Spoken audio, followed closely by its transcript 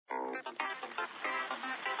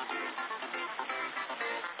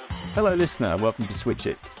Hello listener and welcome to Switch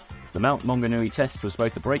It. The Mount Maunganui test was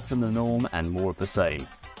both a break from the norm and more of the same.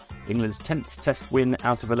 England's 10th test win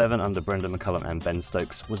out of 11 under Brendan McCullum and Ben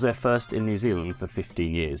Stokes was their first in New Zealand for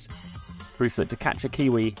 15 years. Proof that to catch a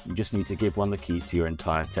Kiwi, you just need to give one the keys to your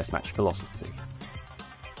entire test match philosophy.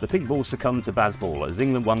 The pink ball succumbed to Bazball as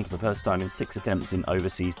England won for the first time in 6 attempts in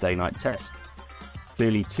overseas day-night test.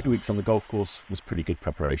 Clearly 2 weeks on the golf course was pretty good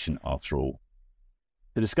preparation after all.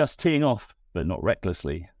 To discuss teeing off, but not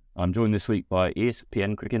recklessly, I'm joined this week by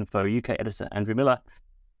ESPN Cricinfo UK editor Andrew Miller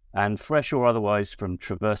and fresh or otherwise from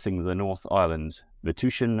traversing the North Island,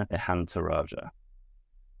 Vitushan Ehantaraja.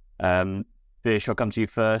 Vish, I'll come to you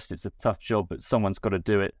first. It's a tough job, but someone's got to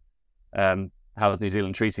do it. How's New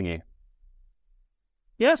Zealand treating you?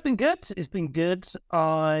 Yeah, it's been good. It's been good.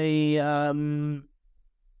 I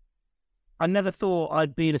never thought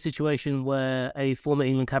I'd be in a situation where a former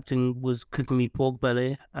England captain was cooking me pork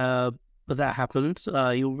belly, but that happened.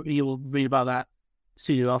 You'll read about that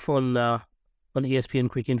soon enough on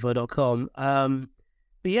ESPNCricinfo.com.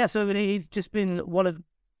 But yeah, so it's just been one of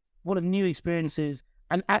new experiences,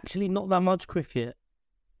 and actually not that much cricket,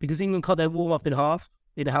 because England cut their warm up in half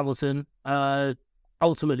in Hamilton,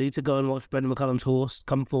 ultimately to go and watch Brendan McCullum's horse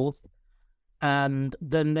come forth, and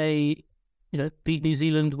then they, beat New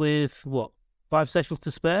Zealand with 5 sessions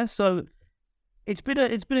to spare. So it's been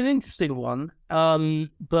an interesting one,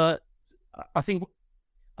 but I think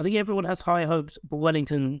everyone has high hopes for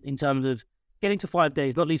Wellington in terms of getting to 5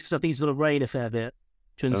 days, not least because I think it's going to rain a fair bit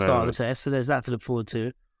during the start of the test, so there's that to look forward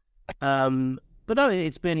to. But no,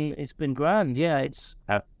 it's been grand. Yeah, it's.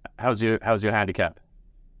 How's your handicap?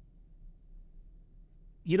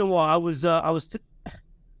 You know what? I was.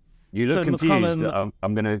 You look confused.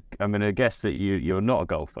 I'm gonna guess that you're not a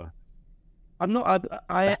golfer. I'm not.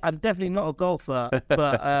 I'm definitely not a golfer.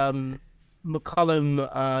 But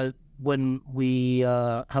McCullum, when we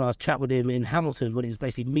had our chat with him in Hamilton, when he was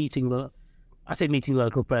basically meeting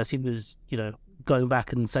local press, he was going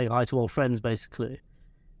back and saying hi to old friends basically.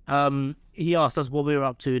 He asked us what we were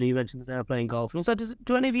up to, and he mentioned that they were playing golf. And he said,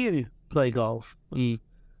 "Do any of you play golf?" And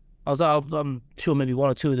I was like, "I'm sure maybe one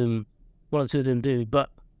or two of them do." But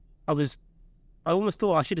I almost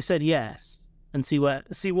thought I should have said yes and see what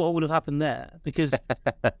would have happened there, because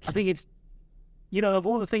I think it's, of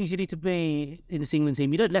all the things you need to be in this England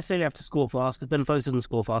team, you don't necessarily have to score fast, because Ben Foster doesn't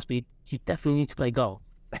score fast, but you definitely need to play golf.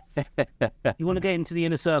 You want to get into the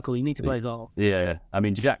inner circle, you need to play golf. Yeah, I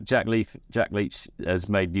mean, Jack Leach has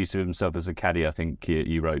made use of himself as a caddy, I think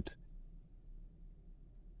you wrote.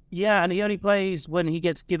 Yeah, and he only plays when he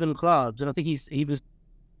gets given clubs, and I think he was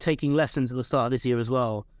taking lessons at the start of this year as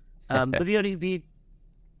well. But I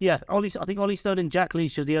think Ollie Stone and Jack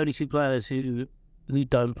Leach are the only 2 players who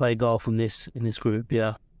don't play golf in this group.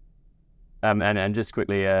 Yeah. And just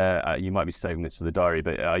quickly, you might be saving this for the diary,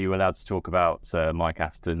 but are you allowed to talk about Mike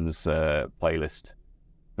Atherton's playlist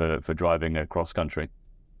for driving across country?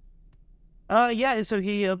 Yeah, so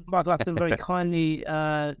Michael Atherton very kindly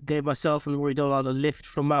gave myself and Rory Dollard a lift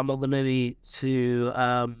from Mount Maunganui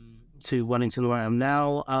to Wellington, where I am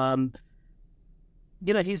now.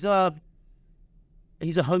 He's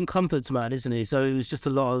a home comforts man, isn't he? So it was just a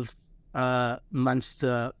lot of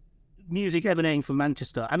Manchester music emanating from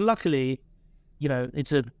Manchester, and luckily,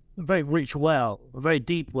 it's a very rich well, a very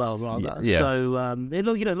deep well rather. Yeah. So it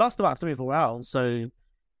lasted about 3 or 4 hours. So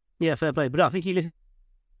yeah, fair play. But I think he listened to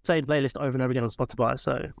the same playlist over and over again on Spotify.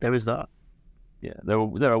 So there is that. Yeah, there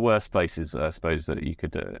are worse places, I suppose, that you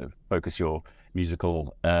could focus your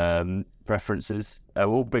musical preferences. We're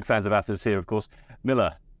all big fans of Athers here, of course.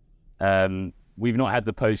 Miller, we've not had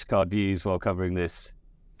the postcard views while covering this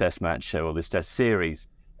test match or this test series,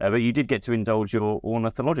 but you did get to indulge your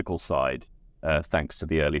ornithological side thanks to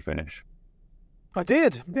the early finish. I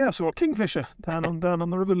did. Yeah, I saw a kingfisher down on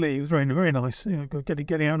the River Lee. It was very, very nice.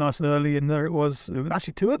 Getting out nice and early, and there it was. It was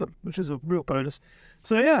actually 2 of them, which is a real bonus.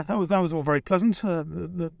 So yeah, that was all very pleasant.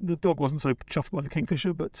 The dog wasn't so chuffed by the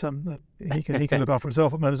kingfisher, but he can look after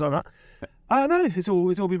himself at moments like that. No, it's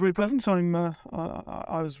all been very pleasant. So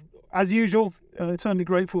I was, as usual, eternally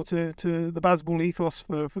grateful to the Bazball ethos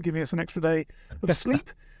for giving us an extra day of sleep.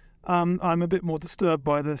 I'm a bit more disturbed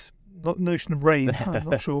by this notion of rain. I'm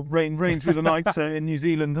not sure. Rain through the night in New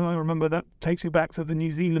Zealand. I remember that takes me back to the New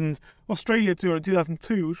Zealand-Australia tour in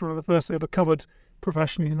 2002, which was one of the first I ever covered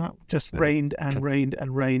professionally, and that just rained and rained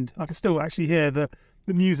and rained. I can still actually hear the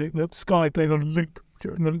music, the Sky playing on loop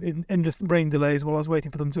during the endless rain delays while I was waiting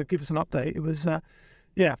for them to give us an update. It was, one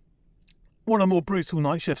of the more brutal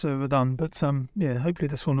night shifts I've ever done. But hopefully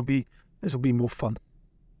this will be more fun.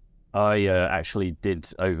 I actually did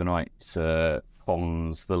overnight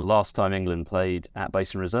comms the last time England played at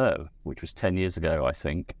Basin Reserve, which was 10 years ago, I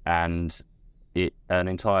think, and an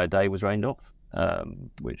entire day was rained off,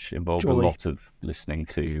 which involved a lot of listening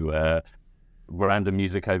to random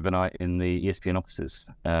music overnight in the ESPN offices,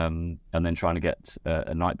 and then trying to get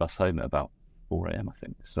a night bus home at about 4 a.m, I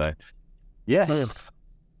think. So, yes,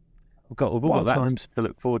 we've all got that to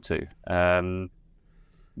look forward to.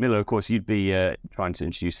 Miller, of course, you'd be trying to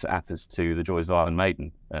introduce Athers to the joys of Iron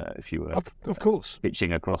Maiden if you were, of course,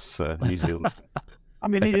 pitching across New Zealand. I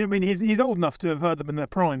mean, he's old enough to have heard them in their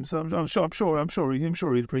prime, so I'm sure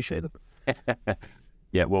he'd appreciate them.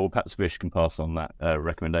 Yeah, well, perhaps Vish can pass on that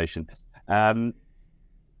recommendation.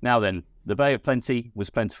 Now then, the Bay of Plenty was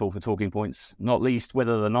plentiful for talking points, not least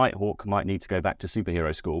whether the Nighthawk might need to go back to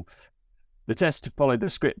superhero school. The test followed the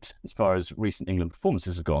script as far as recent England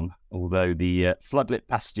performances have gone, although the floodlit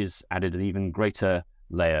passages added an even greater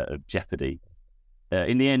layer of jeopardy.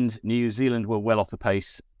 In the end, New Zealand were well off the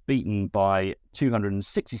pace, beaten by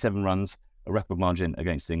 267 runs, a record margin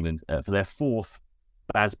against England, for their fourth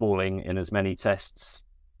basballing in as many tests.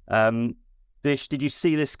 Vish, did you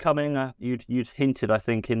see this coming? You'd hinted, I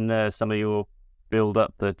think, in some of your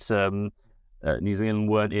build-up that New Zealand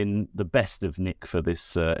weren't in the best of nick for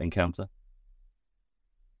this encounter.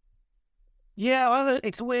 Yeah, well,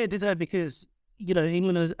 it's weird, isn't it? Because,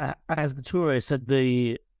 England, as the tourists, had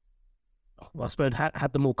I suppose,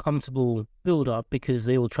 had the more comfortable build-up because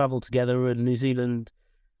they all travelled together, and New Zealand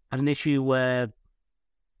had an issue where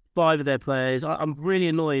 5 of their players... I'm really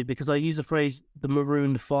annoyed because I used the phrase the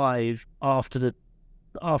marooned 5 after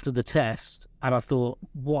the test, and I thought,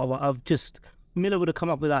 Miller would have come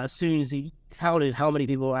up with that as soon as he counted how many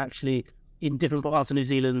people were actually in different parts of New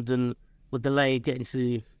Zealand and were delayed getting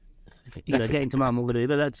to Mount Maunganui.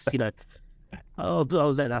 But that's, I'll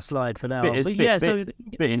let that slide for now.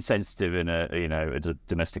 Bit insensitive in a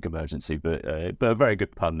domestic emergency, but a very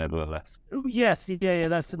good pun nevertheless. Yes, yeah,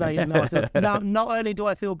 that's now. Not only do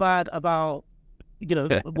I feel bad about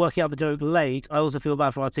working out the joke late, I also feel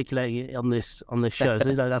bad for articulating it on this show.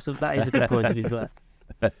 So that is a good point to be fair.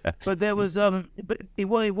 But there was it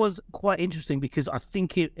was quite interesting because I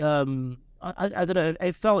think it I don't know,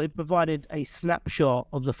 it provided a snapshot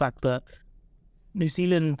of the fact that New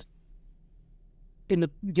Zealand, I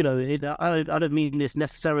don't mean this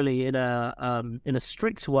necessarily in a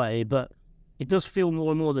strict way, but it does feel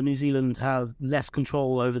more and more that New Zealand have less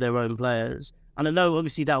control over their own players. And I know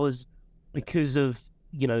obviously that was because of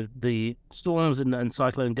the storms and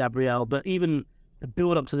Cyclone Gabrielle, but even the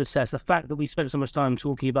build up to the test, the fact that we spent so much time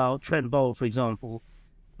talking about Trent Boult, for example,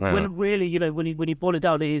 when really when he boiled it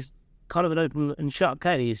down, it is kind of an open and shut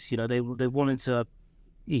case. They wanted to.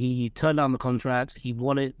 He turned down the contract.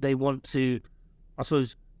 They want to, I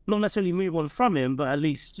suppose, not necessarily move on from him, but at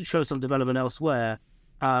least show some development elsewhere.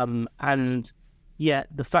 And yet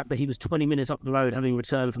the fact that he was 20 minutes up the road, having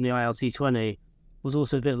returned from the ILT20, was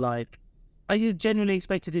also a bit like, are you genuinely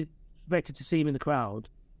expected to see him in the crowd?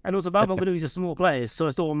 And also, Mount Maunganui is a small place, so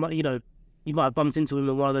I thought, you might have bumped into him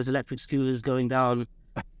in one of those electric scooters going down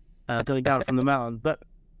from the mountain. But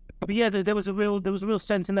yeah, there was a real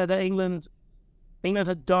sense in there that England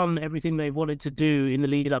had done everything they wanted to do in the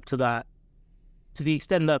lead up to that, to the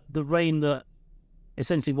extent that the rain that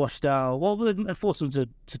essentially washed out, forced them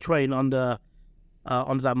to train under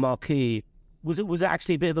that marquee, was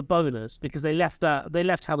actually a bit of a bonus because they left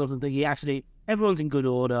Hamilton thinking everyone's in good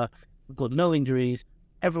order, we've got no injuries,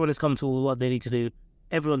 everyone has come to what they need to do,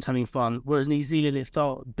 everyone's having fun. Whereas New Zealand, it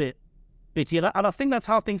felt a bit bitty, and I think that's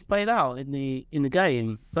how things played out in the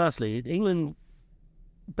game. Firstly, England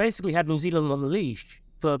basically had New Zealand on the leash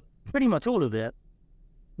for pretty much all of it.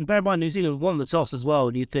 And bear in mind, New Zealand won the toss as well.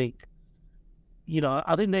 And you think,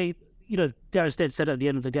 I think they, Gareth Stead said at the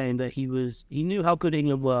end of the game that he knew how good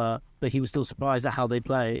England were, but he was still surprised at how they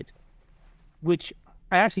played, which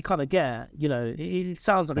I actually kind of get. It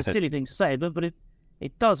sounds like a silly thing to say, but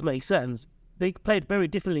it does make sense. They played very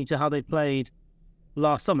differently to how they played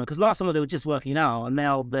last summer, because last summer they were just working out, and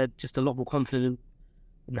now they're just a lot more confident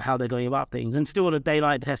in how they're going about things, and still on a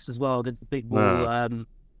daylight test as well against the big ball.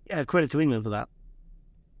 Credit to England for that.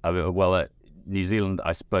 New Zealand,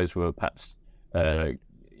 I suppose, were perhaps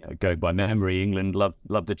going by memory. England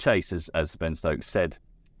loved the chase, as Ben Stokes said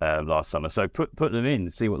last summer. So put them in,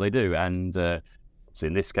 see what they do. And so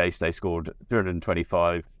in this case, they scored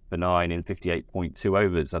 325 for 9 in 58.2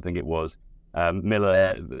 overs, I think it was.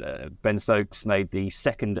 Ben Stokes made the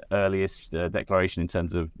second earliest declaration in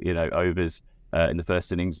terms of overs in the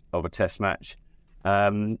first innings of a Test match.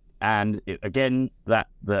 And again, that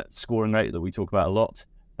scoring rate that we talk about a lot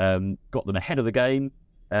got them ahead of the game.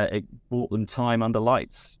 It brought them time under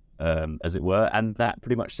lights, as it were, and that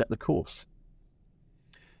pretty much set the course.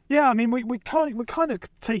 Yeah, I mean, we're kind of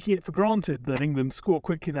taking it for granted that England score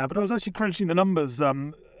quickly now, but I was actually crunching the numbers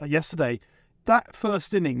yesterday. That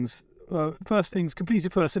first innings,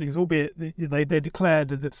 completed first innings, albeit they declared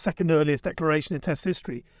the second earliest declaration in Test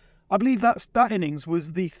history. I believe that innings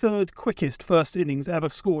was the third quickest first innings ever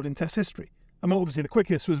scored in Test history. I mean, obviously the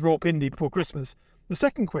quickest was Rawalpindi before Christmas. The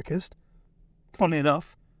second quickest, funnily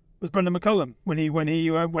enough, was Brendan McCullum when he went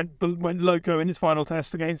loco in his final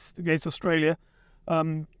Test against Australia.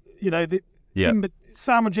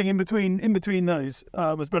 Sandwiching in between those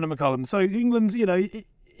was Brendan McCullum. So England's,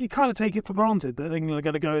 you kind of take it for granted that England are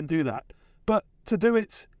going to go and do that, but to do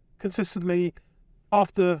it consistently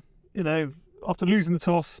after losing the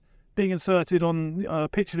toss, being inserted on a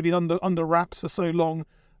pitch that had been under wraps for so long,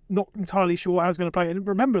 not entirely sure how I was going to play. And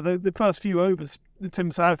remember, the first few overs,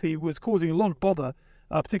 Tim Southey was causing a lot of bother,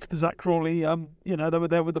 particularly for Zach Crawley. They were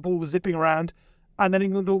there with the ball was zipping around. And then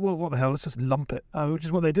England thought, well, what the hell? Let's just lump it, which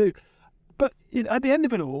is what they do. But at the end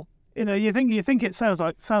of it all, you think it sounds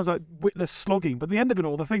like witless slogging. But at the end of it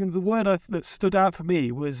all, the word that stood out for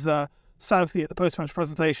me was Southey at the post-match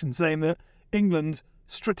presentation saying that England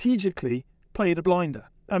strategically played a blinder.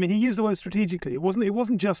 I mean, he used the word strategically. It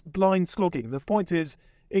wasn't just blind slogging. The point is,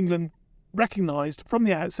 England recognised from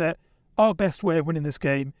the outset our best way of winning this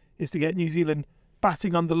game is to get New Zealand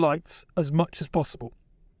batting under lights as much as possible.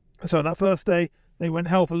 So that first day, they went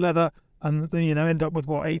hell for leather and then, end up with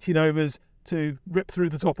 18 overs to rip through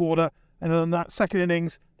the top order. And then that second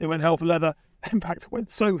innings, they went hell for leather. In fact,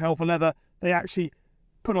 went so hell for leather, they actually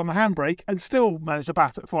put on the handbrake and still managed to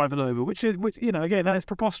bat at 5 and over, which again, that is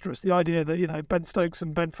preposterous. The idea that, Ben Stokes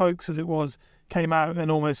and Ben Foakes, as it was, came out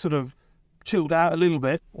and almost sort of chilled out a little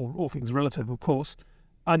bit, or all things relative, of course.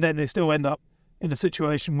 And then they still end up in a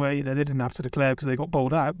situation where, they didn't have to declare because they got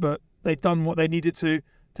bowled out, but they'd done what they needed to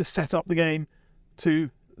set up the game to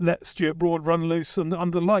let Stuart Broad run loose under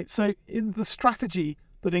the lights. So in the strategy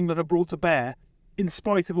that England have brought to bear, in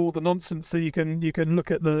spite of all the nonsense that you can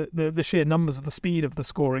look at the sheer numbers of the speed of the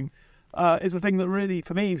scoring, is a thing that really,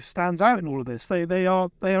 for me, stands out in all of this. They are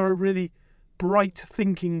a really bright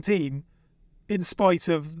thinking team, in spite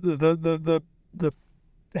of the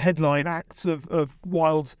headline acts of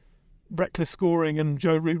wild, reckless scoring and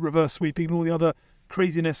Joe Root reverse sweeping and all the other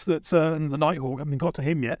craziness that's and the Nighthawk. I haven't got to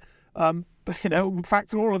him yet. But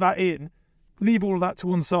factor all of that in, leave all of that to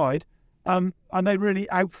one side, and they really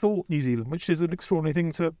outthought New Zealand, which is an extraordinary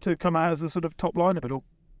thing to come out as a sort of top line of it all.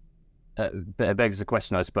 It begs the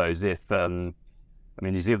question, I suppose, if New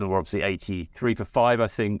Zealand were obviously 83 for 5, I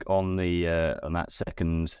think, on on that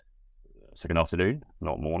second afternoon,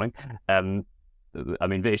 not morning.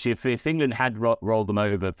 Vish, if England had rolled them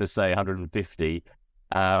over for say 150,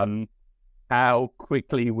 how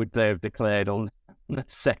quickly would they have declared on the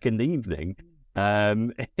second evening? Where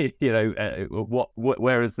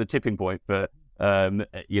is the tipping point for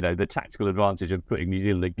the tactical advantage of putting New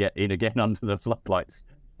Zealand in again under the floodlights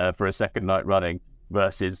for a second night running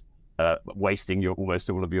versus wasting almost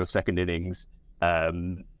all of your second innings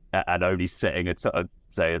and only setting a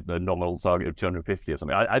nominal target of 250 or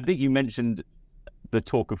something. I think you mentioned the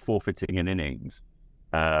talk of forfeiting an innings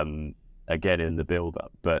again in the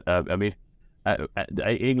build-up, but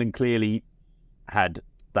England clearly had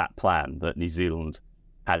that plan that New Zealand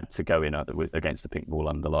had to go in against the pink ball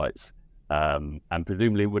under lights, and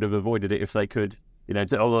presumably would have avoided it if they could.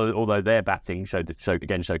 Although their batting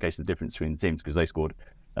showcased the difference between the teams, because they scored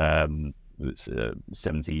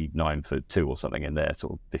 79 for 2 or something in their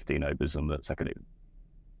sort of 15 overs on the second inning.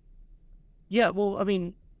 Yeah, well,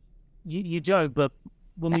 you joke, but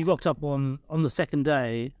when we rocked up on the second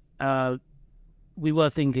day, we were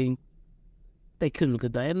thinking they couldn't,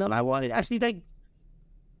 could they? And actually,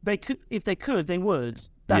 they could. If they could, they would.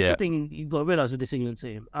 That's the thing you've got to realise with this England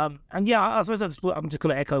team. I suppose I'm just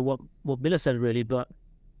going to echo what Miller said, really. But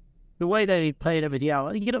the way they played everything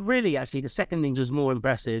out, really, actually, the second innings was more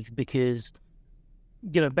impressive because,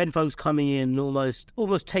 Ben Foakes coming in almost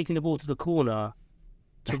taking the ball to the corner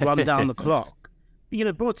to run down the clock.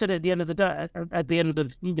 Broad said at the end of the day, at the end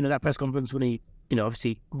of that press conference when he,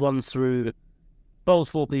 obviously runs through, bowls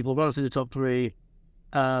 4 people, runs through the top 3.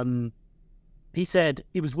 He said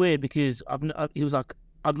it was weird because he was like,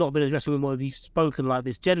 I've not been addressed with him or he's spoken like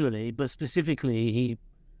this generally, but specifically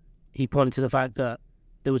he pointed to the fact that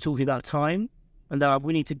they were talking about time and that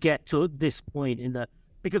we need to get to this point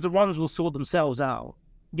because the runs will sort themselves out.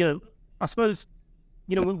 I suppose,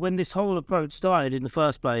 when this whole approach started in the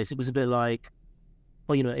first place, it was a bit like,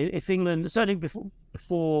 well, if England, certainly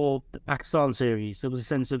before the Pakistan series, there was a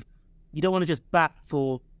sense of you don't want to just bat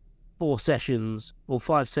for 4 sessions or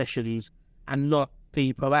 5 sessions and not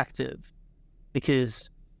be proactive, because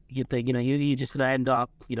you think, you're just going to end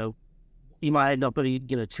up, you might end up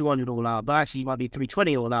at, 200 all out, but actually you might be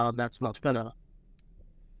 320 all out, and that's much better.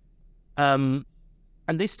 And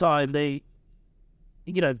this time they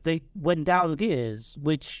went down gears,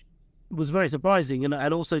 which was very surprising,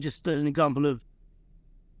 and also just an example of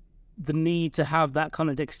the need to have that kind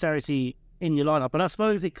of dexterity in your lineup. And I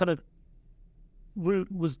suppose it kind of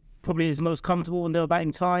Root was probably his most comfortable when they were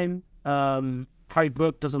batting time. Harry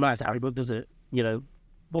Brook doesn't matter to Harry Brook, does it?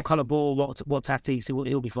 What kind of ball, what tactics,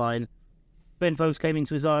 he'll be fine. Ben Stokes came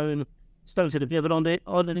into his own. Stokes had a bit of an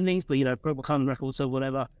odd innings, but broke kind of record, so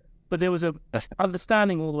whatever. But there was a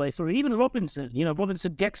understanding all the way through. Even Robinson,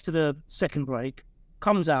 Robinson gets to the second break,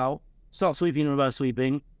 comes out, starts sweeping, reverse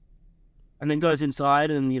sweeping, and then goes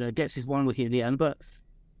inside and, gets his one wicket in the end. But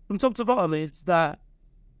from top to bottom, it's that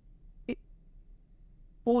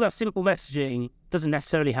all that simple messaging doesn't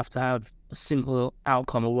necessarily have to have a simple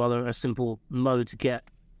outcome, or rather a simple mode to get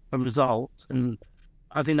a result. And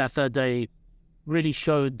I think that third day really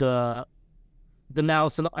showed the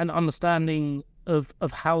nous and understanding of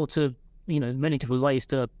how to, many different ways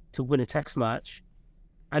to win a Test match.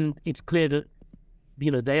 And it's clear that,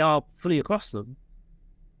 they are fully across them.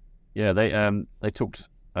 Yeah, they talked,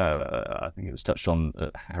 I think it was touched on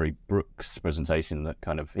at Harry Brook's presentation, that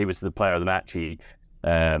kind of, he was the player of the match. He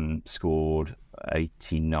scored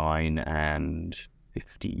 89 and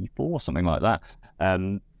 54, something like that.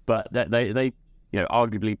 But they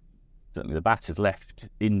arguably, certainly the batters left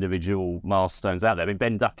individual milestones out there. I mean,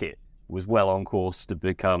 Ben Duckett was well on course to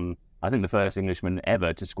become, I think, the first Englishman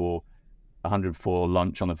ever to score 100 for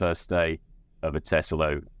lunch on the first day of a Test,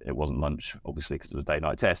 although it wasn't lunch, obviously, because it was a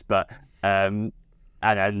day-night Test. But but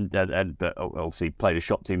obviously played a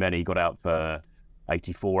shot too many, got out for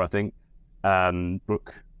 84, I think.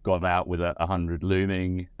 Brook got out with 100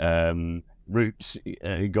 looming. Root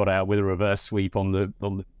got out with a reverse sweep on the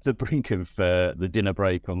brink of the dinner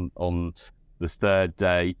break on the third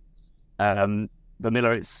day. But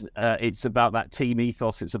Miller, it's about that team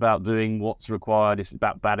ethos. It's about doing what's required. It's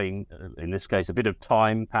about batting, in this case, a bit of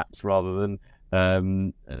time, perhaps, rather than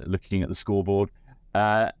looking at the scoreboard.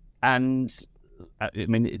 And I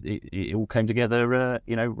mean, it all came together,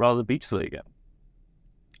 rather beautifully again.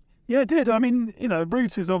 Yeah, it did. I mean,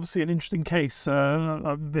 Root is obviously an interesting case.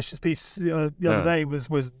 A Vicious piece the other day was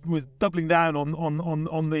doubling down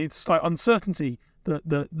on the slight uncertainty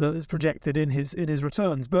that is projected in his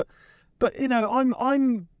returns. But I'm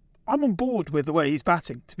on board with the way he's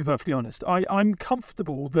batting. To be perfectly honest, I'm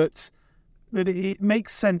comfortable that it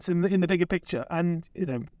makes sense in the bigger picture. And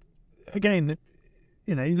again,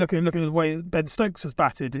 looking at the way Ben Stokes has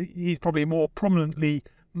batted, he's probably more prominently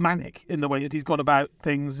manic in the way that he's gone about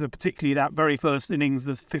things, particularly that very first innings,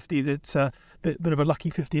 the 50 that's a bit of a lucky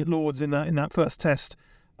 50 at Lords in that first Test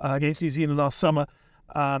against New Zealand last summer.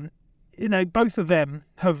 Both of them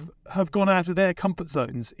have gone out of their comfort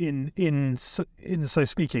zones in so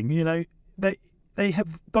speaking. They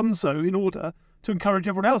have done so in order to encourage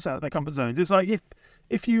everyone else out of their comfort zones. It's like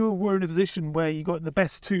if you were in a position where you got the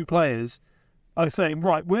best two players are saying,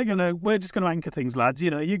 right, we're just gonna anchor things, lads.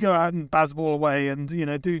 You go out and baz ball away and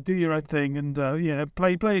do your own thing and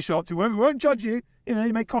play shots. We won't judge you.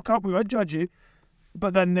 You may cock up. We won't judge you.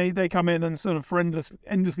 But then they come in and sort of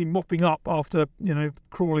endlessly mopping up after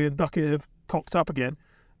Crawley and Duckett have cocked up again.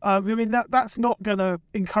 I mean that's not going to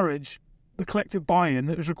encourage the collective buy-in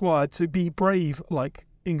that is required to be brave like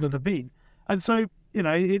England have been. And so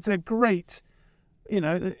it's a great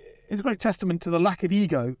testament to the lack of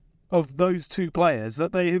ego of those two players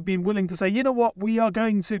that they have been willing to say, you know what, we are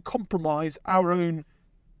going to compromise our own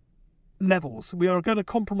levels. We are going to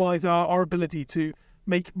compromise our ability to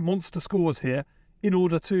make monster scores here in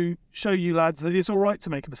order to show you lads that it's all right to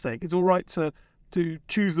make a mistake. It's all right to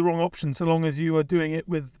choose the wrong option so long as you are doing it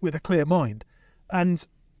with a clear mind. And,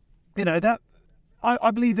 that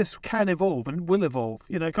I believe this can evolve and will evolve.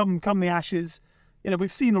 Come the Ashes,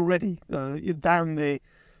 we've seen already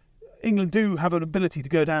England do have an ability to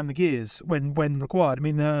go down the gears when required. I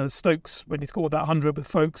mean, Stokes, when he scored that 100 with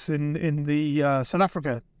folks in the South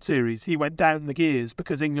Africa series, he went down the gears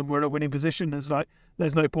because England were in a winning position. It's like,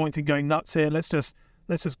 there's no point in going nuts here. Let's just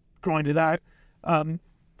grind it out.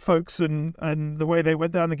 Folks and the way they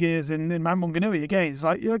went down the gears in Mount Maunganui again, it's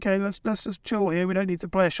like, okay, let's just chill here. We don't need to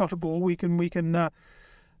play a shot at ball. We can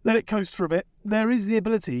let it coast for a bit. There is the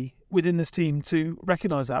ability within this team to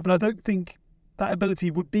recognise that, but I don't think that ability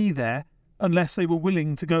would be there unless they were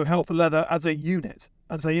willing to go hell for leather as a unit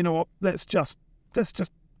and say, you know what, let's just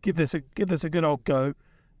give this a good old go,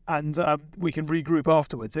 and we can regroup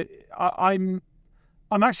afterwards. I'm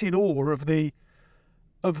actually in awe of the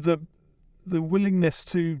willingness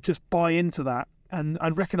to just buy into that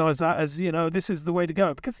and recognise that as, this is the way to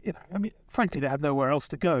go. Because, frankly, they had nowhere else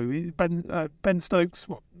to go. Ben Stokes,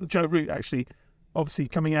 Joe Root, actually, obviously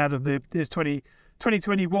coming out of this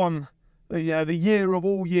 2021, the year of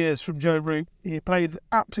all years from Joe Root. He played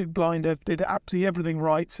absolute blinder, did absolutely everything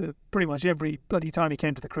right. Pretty much every bloody time he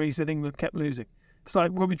came to the crease, and England kept losing. It's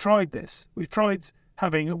like, well, we tried this. We've tried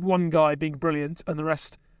having one guy being brilliant and the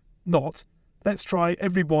rest not. Let's try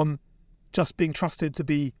everyone just being trusted to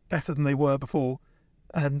be better than they were before,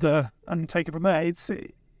 and take it from there.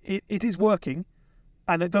 It is working,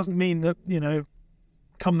 and it doesn't mean that,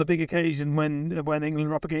 come the big occasion when England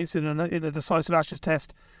are up against it in a decisive Ashes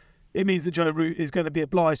test, it means that Joe Root is going to be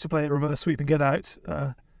obliged to play a reverse sweep and get out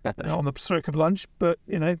on the stroke of lunch. But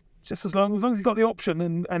just as long as he's got the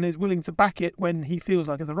option and is willing to back it when he feels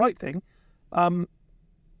like it's the right thing,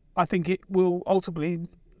 I think it will ultimately,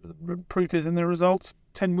 proof is in the results,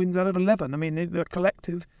 10 wins out of 11. I mean, the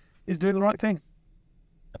collective is doing the right thing.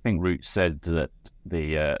 I think Root said that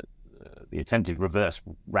the attempted reverse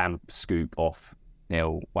ramp scoop off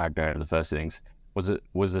Neil Wagner in the first innings was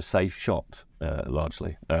a safe shot,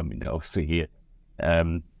 largely. Obviously he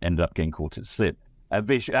ended up getting caught at slip.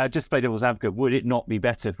 Vish, just play devil's advocate, would it not be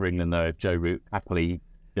better for England, though, if Joe Root happily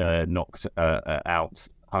knocked out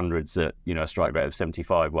hundreds at a strike rate of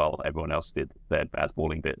 75 while everyone else did their bad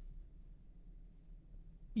balling bit?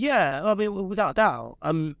 Yeah, I mean, without doubt.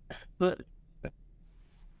 But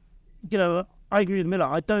I agree with Miller.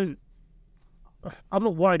 I'm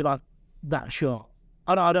not worried about that shot.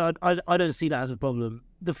 I don't see that as a problem.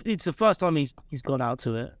 It's the first time he's gone out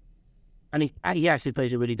to it, and he actually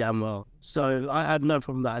plays it really damn well. So I had no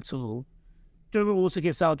problem with that at all. Joe also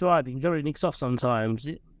gets out driving. Joe nicks off sometimes.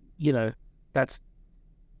 It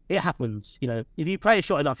happens. If you play a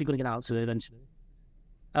shot enough, you're going to get out to it eventually.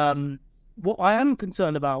 What I am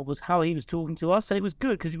concerned about was how he was talking to us, and it was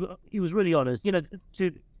good because he was really honest.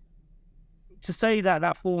 To say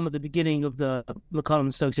that form at the beginning of the McCullum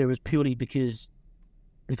and Stokes era was purely because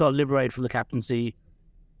he felt liberated from the captaincy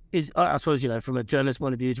is, I suppose, from a journalist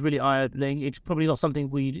point of view, it's really eye-opening. It's probably not something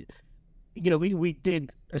we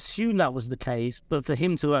did assume that was the case, but for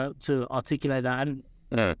him to articulate that and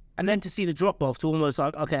then to see the drop-off to almost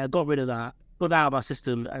like, okay, I got rid of that, got it out of my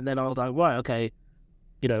system, and then I was like, right, okay,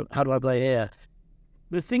 how do I play here?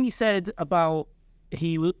 The thing he said about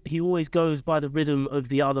he always goes by the rhythm of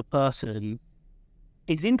the other person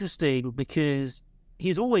is interesting because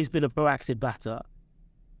he's always been a proactive batter.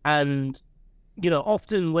 And,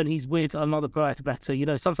 often when he's with another proactive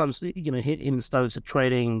batter, sometimes, him and Stokes are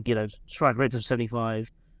trading, strike rates of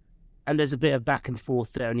 75. And there's a bit of back and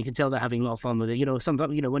forth there, and you can tell they're having a lot of fun with it.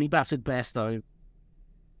 Sometimes, when he batted Bairstow,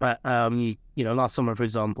 last summer, for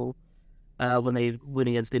example, when they win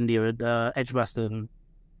against India at Edgbaston,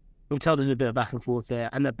 we tell there's a bit of back and forth there.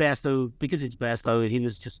 And that Bairstow, because it's Bairstow, he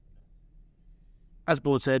was just, as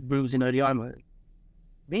Board said, Root was in ODI mode.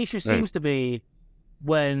 The issue seems to be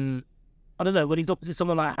when he's opposite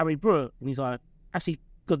someone like Harry Brook, and he's like, actually,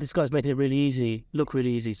 God, this guy's making it look really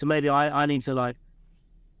easy. So maybe I need to,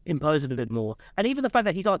 impose it a bit more. And even the fact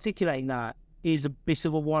that he's articulating that is a bit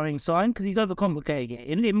of a worrying sign because he's overcomplicating it,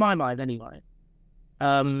 in my mind anyway.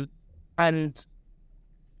 And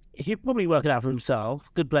he'll probably work it out for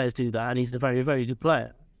himself. Good players do that, and he's a very, very good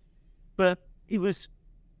player. But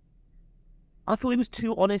I thought he was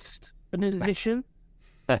too honest an admission.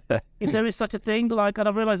 If there is such a thing, and I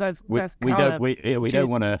realise that's we don't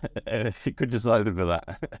want to criticise him for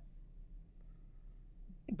that.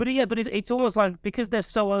 But it's almost like because they're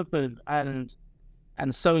so open and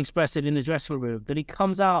so expressive in the dressing room that he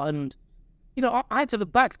comes out and I had to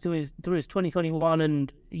look back to his 2021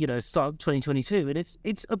 and start 2022, and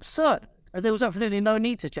it's absurd. And there was absolutely no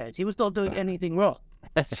need to change. He was not doing anything wrong.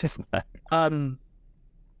 And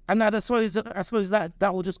that I suppose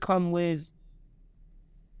that will just come with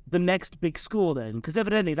the next big score then, because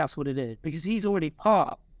evidently that's what it is. Because he's already part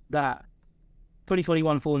of that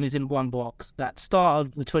 2021 form is in one box. That start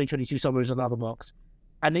of the 2022 summer is another box,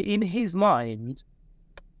 and in his mind,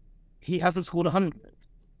 he hasn't scored 100.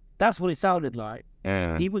 That's what it sounded like.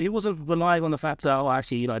 Yeah. He wasn't relying on the fact that, I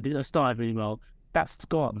didn't start really well. That's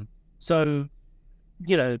gone. So,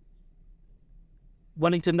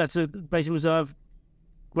 Wellington, that's a basic reserve.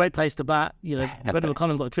 Great place to bat. Brendan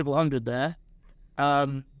McCullum got a 100 there.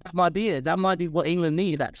 That might be it. That might be what England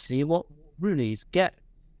need, actually. What Root needs. Get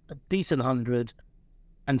a decent 100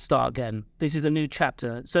 and start again. This is a new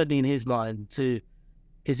chapter, certainly in his mind, to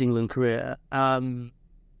his England career.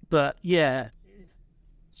 But, yeah...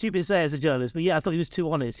 Stupid to say as a journalist, but I thought he was too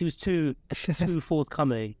honest. He was too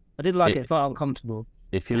forthcoming. I didn't like it. I felt uncomfortable.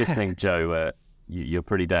 If you're listening, Joe, you're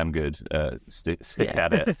pretty damn good. Stick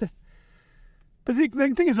at it. But the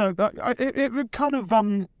thing is, it kind of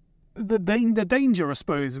the danger, I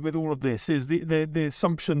suppose, with all of this is the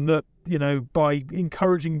assumption that, you know, by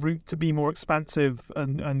encouraging Root to be more expansive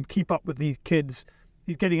and keep up with these kids,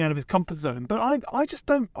 he's getting out of his comfort zone. But I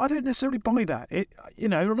don't necessarily buy that. It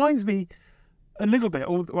reminds me a little bit,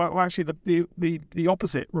 or actually the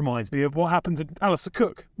opposite reminds me of what happened to Alistair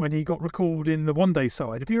Cook when he got recalled in the one-day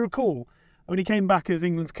side. If you recall, when he came back as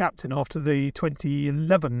England's captain after the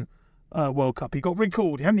 2011 World Cup, he got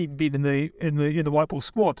recalled. He hadn't even been in the white ball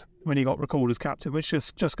squad when he got recalled as captain, which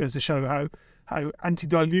just goes to show how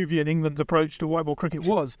antediluvian England's approach to white ball cricket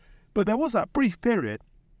was. But there was that brief period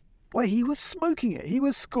where he was smoking it. He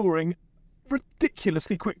was scoring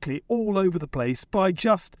ridiculously quickly all over the place by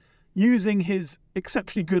just using his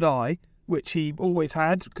exceptionally good eye, which he always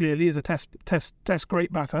had, clearly, as a test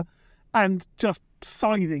great batter, and just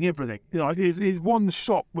scything everything. You know, his one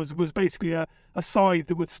shot was basically a scythe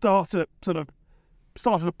that would start at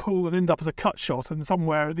a pull and end up as a cut shot, and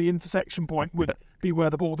somewhere at the intersection point would be where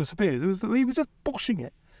the ball disappears. He was just boshing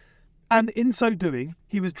it. And in so doing,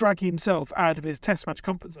 he was dragging himself out of his test match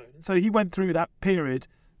comfort zone. So he went through that period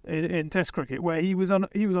in test cricket where he was on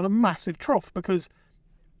a massive trough, because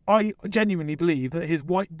I genuinely believe that his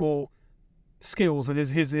white ball skills and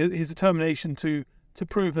his determination to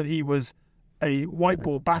prove that he was a white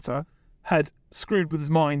ball batter had screwed with his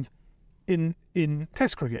mind in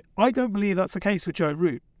test cricket. I don't believe that's the case with Joe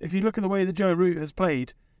Root. If you look at the way that Joe Root has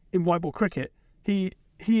played in white ball cricket, he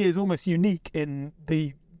is almost unique in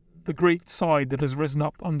the great side that has risen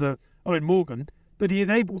up under Owen Morgan, that he is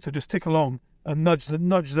able to just tick along and nudge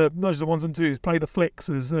the ones and twos, play the flicks,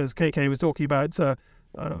 as KK was talking about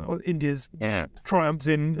India's triumphs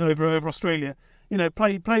over Australia. You know,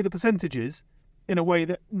 play the percentages in a way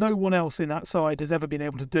that no one else in that side has ever been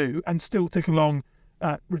able to do, and still tick along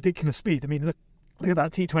at ridiculous speed. I mean, look at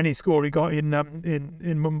that T20 score he got in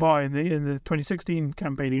Mumbai in the 2016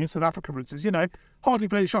 campaign against South Africa, for instance. You know, hardly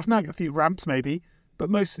played a shot on a few ramps maybe, but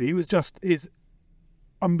mostly it was just his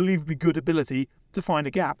unbelievably good ability to find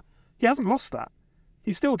a gap. He hasn't lost that.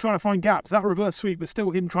 He's still trying to find gaps. That reverse sweep was still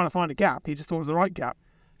him trying to find a gap. He just thought it was the right gap.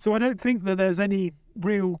 So I don't think that there's any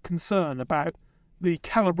real concern about the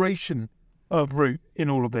calibration of Root in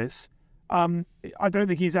all of this. I don't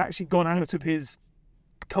think he's actually gone out of his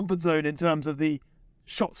comfort zone in terms of the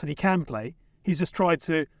shots that he can play. He's just tried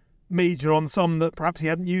to major on some that perhaps he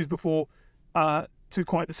hadn't used before to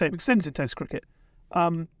quite the same extent in Test cricket.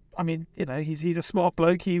 I mean, you know, he's a smart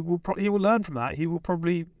bloke. He will learn from that. He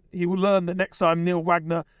will learn that next time Neil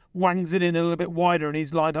Wagner wangs it in a little bit wider and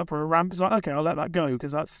he's lined up for a ramp, it's like, okay, I'll let that go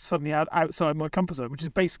because that's suddenly outside my comfort zone, which is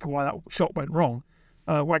basically why that shot went wrong.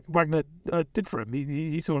 Wagner did for him.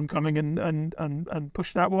 He saw him coming and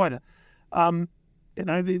pushed it out wider. You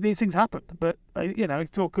know, these things happen. But you know,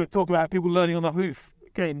 talk about people learning on the hoof.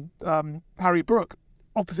 Again, Harry Brook,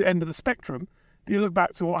 opposite end of the spectrum. If you look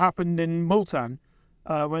back to what happened in Multan,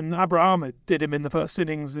 when Abra Ahmed did him in the first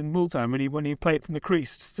innings in Multan, when he played from the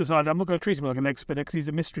crease, decided I'm not going to treat him like a leg spinner because he's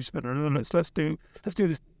a mystery spinner. And let's do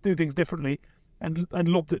things differently, and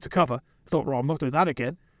lobbed it to cover. Thought, well, I'm not doing that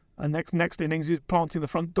again. And next innings, he was planting the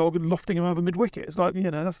front dog and lofting him over mid wicket. It's like,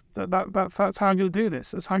 you know, that's how I'm going to do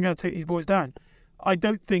this. That's how I'm going to take these boys down. I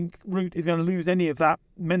don't think Root is going to lose any of that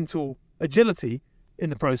mental agility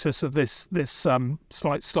in the process of this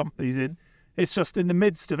slight slump that he's in. It's just in the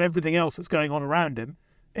midst of everything else that's going on around him,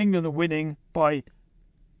 England are winning by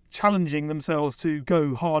challenging themselves to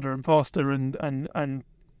go harder and faster and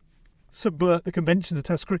subvert the conventions of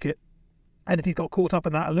Test cricket. And if he's got caught up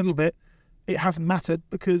in that a little bit, it hasn't mattered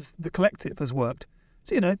because the collective has worked.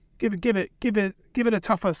 So, you know, give it a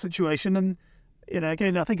tougher situation. And, you know,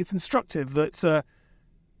 again, I think it's instructive that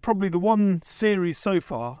probably the one series so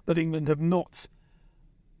far that England have not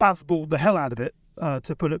baseballed the hell out of it,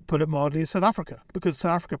 to put it mildly, is South Africa, because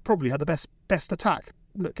South Africa probably had the best attack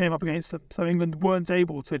that came up against them. So England weren't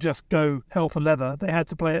able to just go hell for leather. They had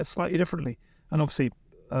to play it slightly differently. And obviously,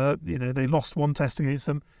 you know, they lost one test against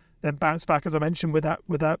them, then bounced back, as I mentioned, with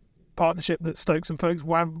that partnership that Stokes and Folks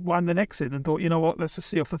won the next in, and thought, you know what, let's just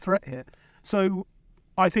see off the threat here. So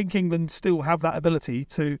I think England still have that ability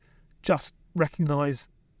to just recognise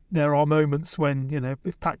there are moments when, you know,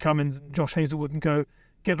 if Pat Cummins and Josh Hazlewood can go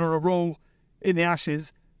get on a roll in the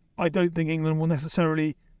Ashes, I don't think England will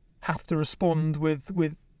necessarily have to respond with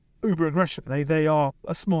uber aggression. They are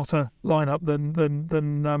a smarter lineup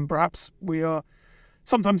than perhaps we are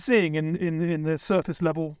sometimes seeing in the surface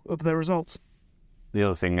level of their results. The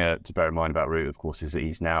other thing to bear in mind about Root, of course, is that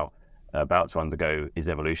he's now about to undergo his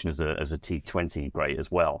evolution as a T20 great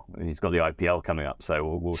as well. And he's got the IPL coming up,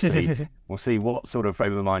 so we'll see. We'll see what sort of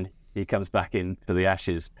frame of mind he comes back in for the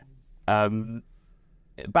Ashes.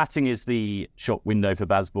 batting is the shop window for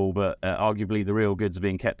Bazball, but arguably the real goods are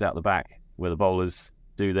being kept out the back where the bowlers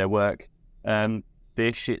do their work.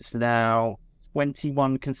 Bish, it's now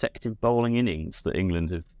 21 consecutive bowling innings that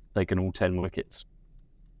England have taken all 10 wickets.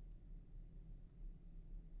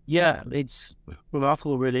 Yeah, it's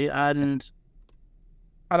remarkable, really. And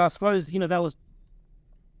I suppose, that was,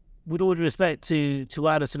 with all due respect to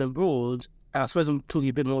Anderson and Broad, I suppose I'm talking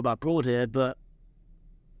a bit more about Broad here, but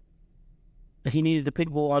he needed the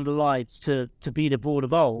pink ball under lights to be the Broad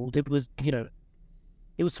of old. It was,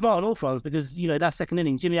 it was smart on all fronts because, that second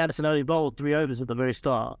inning, Jimmy Anderson only bowled 3 overs at the very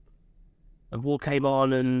start. And Broad came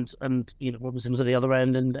on and Robinson was at the other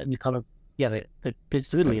end and you kind of, they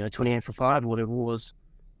pitched through them, 28 for 5 or whatever it was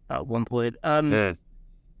at one point. There's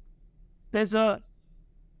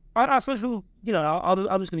I suppose I'm just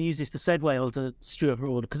going to use this to segue onto Stuart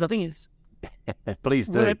Broad because I think it's please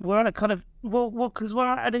do. We're at a kind of because we're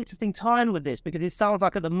at an interesting time with this because it sounds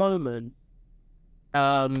like at the moment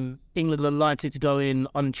England are likely to go in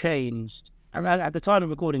unchanged, and at the time of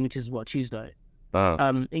recording, which is Tuesday,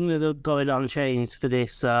 England are going unchanged for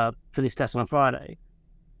this test on Friday.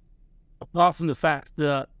 Apart from the fact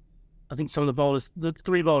that I think some of the bowlers, the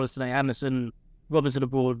 3 bowlers today, Anderson, Robinson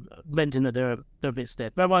and Broad, mentioned that they're a bit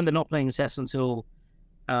stiff. Bear in mind they're not playing the test until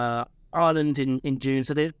Ireland in June,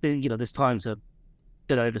 so there's time to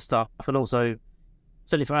get over stuff. And also,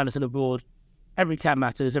 certainly for Anderson and Broad, every cap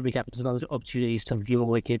matters. Every cap is another opportunity to view a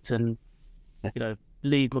wicket and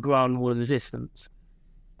leave McGrath more in resistance.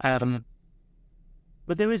 But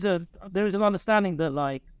there is an understanding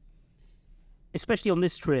that, especially on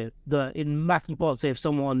this trip, that in Matthew Potts, they have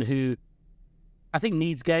someone who I think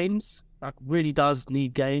needs games. Really does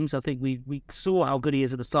need games. I think we saw how good he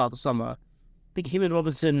is at the start of the summer. I think him and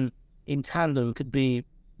Robinson in tandem could be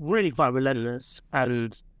really quite relentless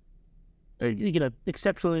and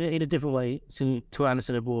exceptional in a different way to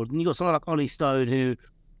Anderson and Broad. And you got someone like Ollie Stone who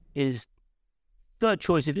is third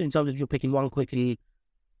choice in terms of you're picking one quickly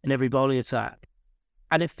in every bowling attack.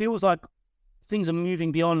 And it feels like things are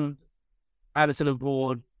moving beyond Anderson and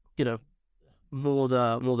Broad, more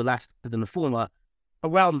the latter than the former,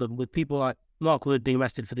 around them, with people like Mark Wood being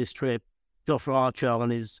rested for this trip, Jofra Archer on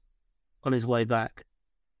his way back.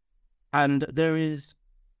 And there is,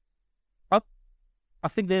 I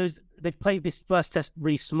think they've played this first test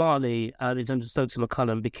really smartly in terms of Stokes and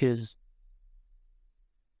McCullum because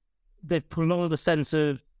they've prolonged the sense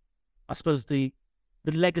of, I suppose, the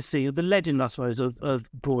legacy, or the legend, I suppose,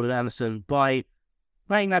 of Broad and Anderson by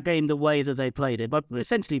playing that game the way that they played it, but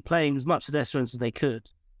essentially playing as much to their strengths as they could.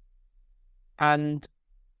 And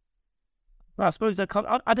I suppose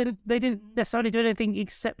they didn't necessarily do anything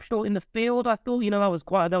exceptional in the field. I thought,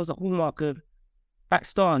 that was a hallmark of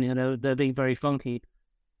Pakistan. They're being very funky.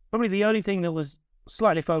 Probably the only thing that was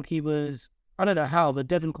slightly funky was, I don't know how, but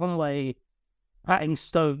Devon Conway patting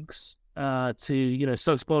Stokes to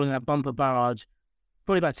Stokes bowling that bumper barrage,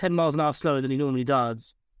 probably about 10 miles an hour slower than he normally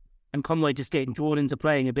does, and Conway just getting drawn into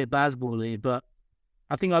playing a bit Bazball-y. But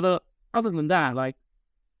I think other than that,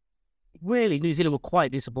 really, New Zealand were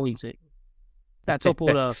quite disappointing. That top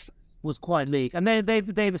order was quite weak, and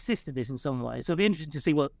they've assisted this in some way. So it'll be interesting to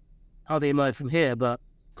see how they emerge from here. But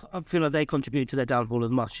I feel like they contribute to their downfall as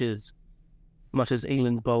much as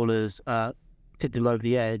England's bowlers tipped them over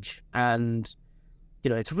the edge. And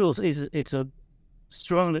it's a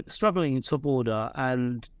struggling top order,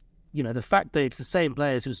 and the fact that it's the same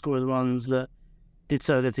players who scored the runs that did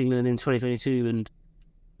so against England in 2022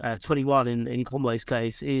 and 21 in Conway's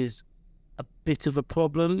case is a bit of a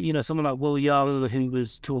problem. Someone like Will Young, who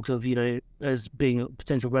was talked of, as being a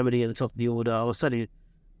potential remedy at the top of the order, or certainly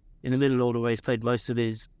in the middle order where he's played most of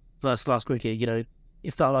his first-class cricket,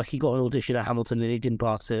 it felt like he got an audition at Hamilton and he didn't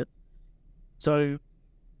pass it. So,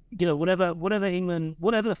 whatever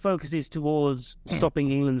the focus is towards stopping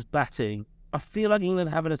England's batting, I feel like England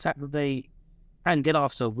have an attack that they can get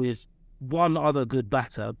after with one other good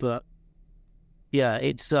batter, but yeah,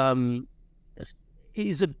 it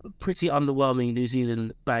is a pretty underwhelming New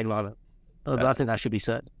Zealand bang lineup. I think that should be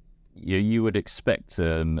said. You would expect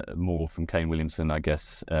more from Kane Williamson, I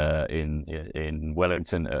guess, in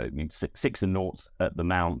Wellington. 6-0 at the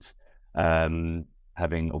Mount,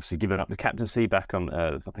 having obviously given up the captaincy back on,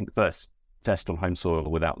 I think, the first test on home soil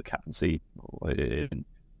without the captaincy in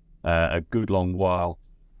a good long while.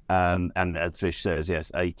 And as Fish says, yes,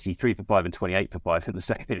 83 for 5 and 28 for 5 in the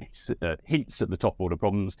second hints at the top order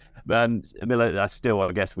problems. And Miller, I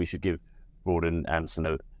guess we should give Broad and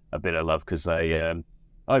Anderson a bit of love because they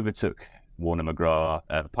overtook Warner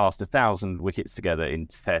McGrath, passed 1,000 wickets together in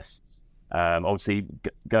tests. Obviously,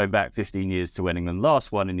 going back 15 years to when England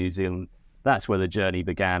last won in New Zealand, that's where the journey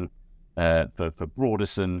began. for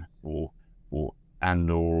Broderson or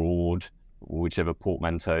Andorord, whichever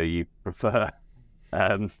portmanteau you prefer.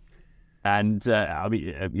 Perhaps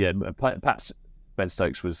Ben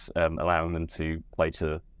Stokes was allowing them to play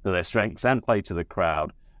to their strengths and play to the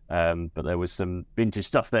crowd. But there was some vintage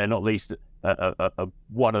stuff there, not least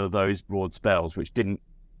one of those broad spells, which didn't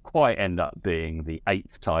quite end up being the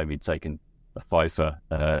 8th time he'd taken a fifer,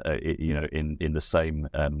 in the same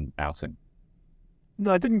outing.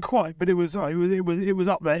 No, it didn't quite, but it was up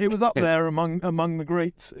there. It was up there among the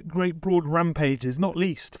great broad rampages, not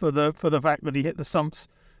least for the fact that he hit the stumps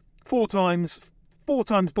 4 times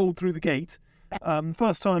bowled through the gate.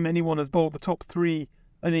 First time anyone has bowled the top 3.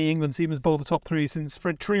 Any England team has bowled the top 3 since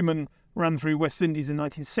Fred Trueman ran through West Indies in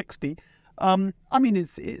 1960.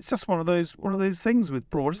 It's just one of those things with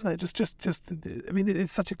Broad, isn't it?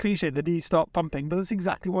 It's such a cliche that he start pumping, but that's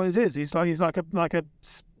exactly what it is. He's like a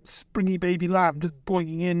springy baby lamb just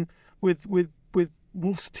boinging in with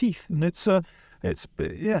wolf's teeth, and it's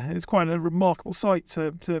quite a remarkable sight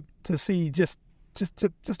to see, just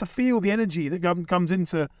to feel the energy that comes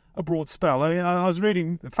into a Broad spell. I mean, I was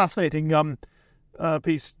reading a fascinating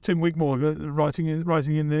piece Tim Wigmore writing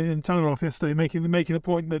in the Telegraph yesterday, making the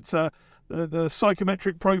point that the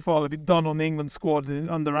psychometric profile had been done on the England squad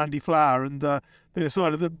under Andy Flower, and they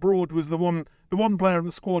decided that Broad was the one player in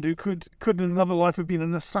the squad who could in another life have been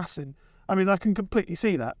an assassin. I mean, I can completely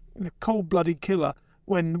see that, a cold-blooded killer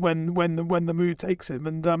when the mood takes him,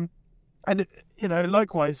 and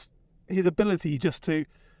likewise his ability just to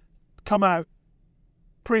come out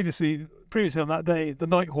previously on that day, the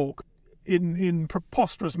Nighthawk, in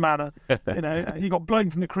preposterous manner. He got blown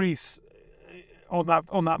from the crease on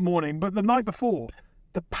that morning, but the night before,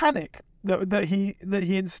 the panic that he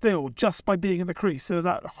instilled just by being in the crease. There was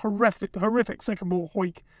that horrific second ball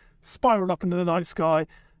hoik, spiraled up into the night sky.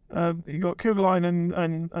 You got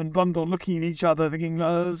Kuggeleijn and Blundell looking at each other, thinking,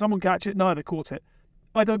 someone catch it. Neither caught it.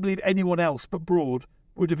 I don't believe anyone else but Broad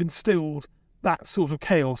would have instilled that sort of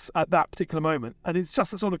chaos at that particular moment. And it's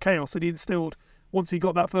just the sort of chaos that he instilled once he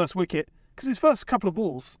got that first wicket. Because his first couple of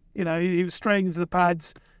balls, he was straying into the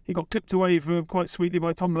pads. He got clipped away from quite sweetly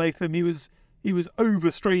by Tom Latham. He was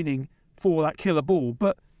overstraining for that killer ball.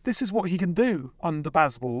 But this is what he can do under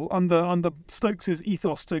Bazball, under Stokes'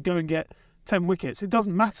 ethos to go and get 10 wickets. It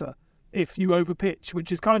doesn't matter if you overpitch,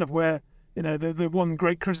 which is kind of where, the one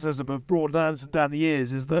great criticism of Broad and Anderson down the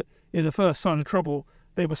years is that in the first sign of trouble,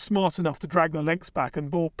 they were smart enough to drag their lengths back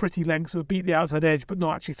and bowl pretty lengths that would beat the outside edge but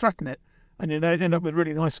not actually threaten it. And they'd end up with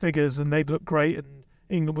really nice figures and they'd look great and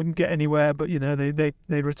England wouldn't get anywhere, but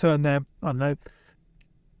they'd return their,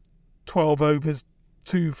 12 overs,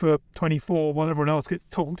 2 for 24 while everyone else gets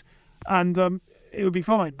talked, and it would be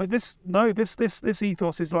fine. But this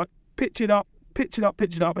ethos is like pitch it up,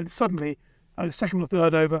 and suddenly at the second or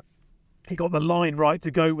third over, he got the line right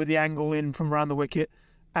to go with the angle in from around the wicket,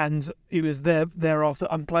 and he was thereafter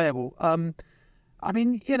unplayable.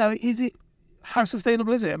 Is it? How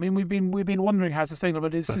sustainable is it? I mean, we've been wondering how sustainable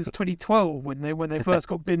it is since 2012 when they first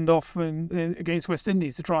got binned off against West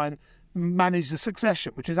Indies to try and manage the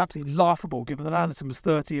succession, which is absolutely laughable given that Anderson was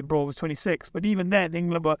 30 and Broad was 26. But even then,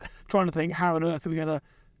 England were trying to think, how on earth are we going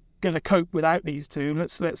to cope without these two?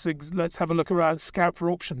 Let's have a look around, scout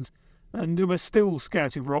for options, and we're still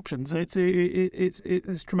scouting for options.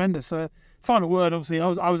 It's tremendous. Final word, obviously,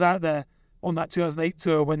 I was out there on that 2008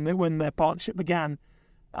 tour when their partnership began,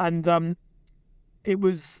 and it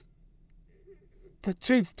was the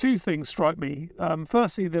two things strike me.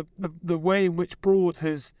 Firstly, the way in which Broad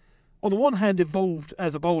has, on the one hand, evolved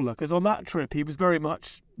as a bowler, because on that trip he was very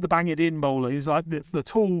much the bang-it-in bowler. He was like the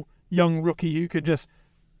tall young rookie who could just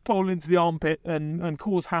bowl into the armpit and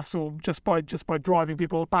cause hassle just by driving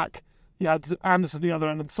people back. He had Anderson at the other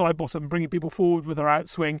end of the side bottom, bringing people forward with their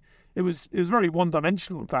outswing. It was very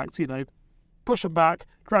one-dimensional, in fact. Push them back,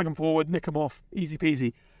 drag them forward, nick them off, easy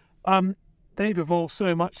peasy. They've evolved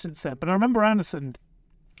so much since then. But I remember Anderson,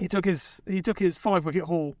 he took his 5-wicket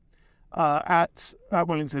haul at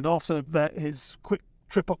Wellington after his quick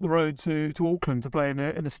trip up the road to Auckland to play in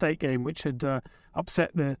a state game, which had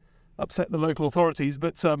upset the local authorities,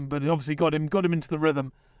 but it obviously got him into the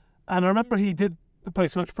rhythm. And I remember he did the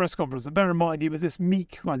post-match press conference. And bear in mind, he was this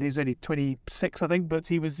meek. Well, he was only 26, I think, but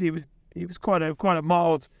he was quite a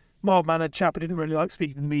mild-mannered chap. He didn't really like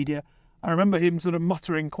speaking to the media. I remember him sort of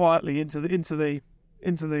muttering quietly into the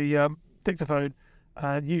dictaphone,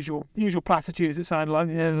 usual platitudes. It sounded like,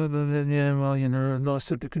 nice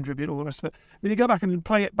to contribute, all the rest of it. Then you go back and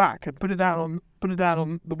play it back and put it down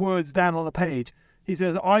on the words down on a page. He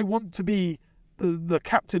says, "I want to be the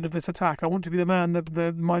captain of this attack. I want to be the man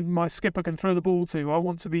that my skipper can throw the ball to. I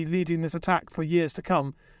want to be leading this attack for years to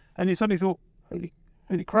come." and you suddenly thought,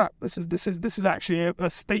 holy crap, this is actually a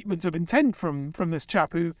statement of intent from this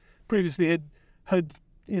chap who previously had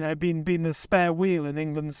been the spare wheel in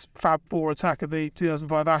England's Fab Four attack of the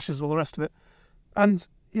 2005 Ashes, all the rest of it. And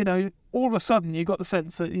all of a sudden you got the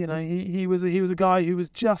sense that he was a guy who was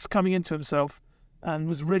just coming into himself and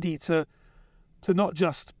was ready to not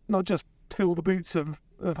just fill the boots of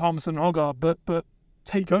Harmison and Hogarth, but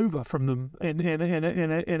take over from them in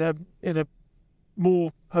a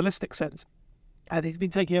more holistic sense. And he's been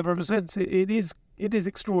taking over ever since. It is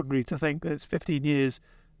extraordinary to think that it's 15 years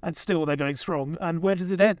and still they're going strong. And where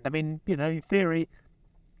does it end? I mean, in theory,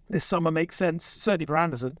 this summer makes sense, certainly for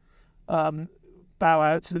Anderson. Bow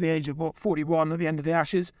out to the age of 41 at the end of the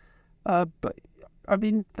Ashes. But I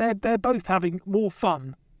mean, they're both having more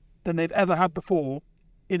fun than they've ever had before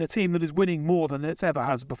in a team that is winning more than it's ever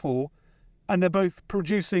has before, and they're both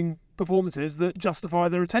producing performances that justify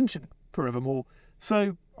their attention forevermore.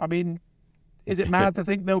 So, I mean, is it mad to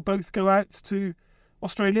think they'll both go out to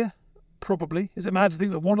Australia? Probably. Is it mad to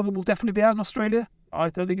think that one of them will definitely be out in Australia? I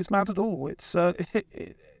don't think it's mad at all. It's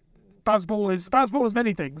Bazball is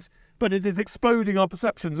many things, but it is exploding our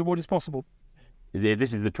perceptions of what is possible.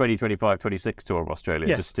 This is the 2025-26 tour of Australia.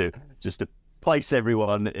 Yes. Just to place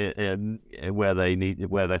everyone in where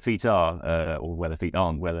their feet are, or where their feet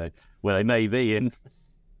aren't, where they may be in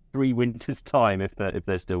 3 winters' time if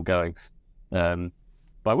they're still going.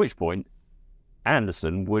 By which point,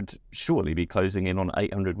 Anderson would surely be closing in on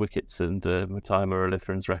 800 wickets and retire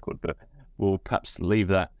Muralitharan's record. But we'll perhaps leave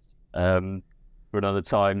that for another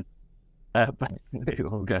time. But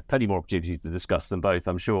we'll get plenty more opportunities to discuss them both,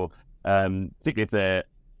 I'm sure. Particularly if they're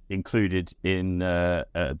included in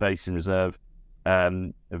a basin reserve.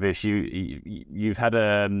 Vish, you've had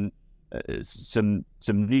some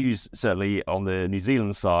news certainly on the New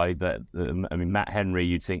Zealand side that Matt Henry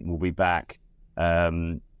you'd think will be back.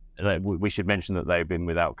 We should mention that they've been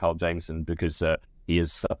without Carl Jameson because he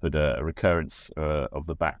has suffered a recurrence of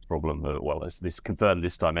the back problem. Well, as this confirmed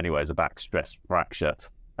this time anyway, as a back stress fracture,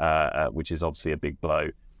 which is obviously a big blow.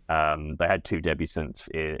 They had 2 debutants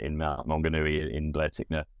in Mount Maunganui, in Blair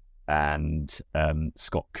Tickner and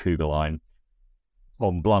Scott Kuggeleijn.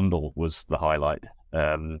 Tom Blundell was the highlight,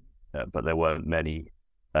 but there weren't many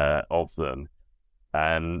of them.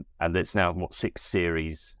 And it's now, 6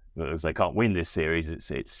 series, because they can't win this series,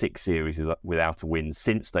 it's 6 series without a win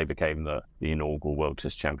since they became the inaugural World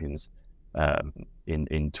Test Champions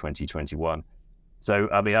in 2021. So,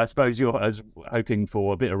 I mean, I suppose you're hoping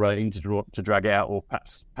for a bit of rain to drag it out, or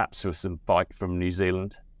perhaps with some fight from New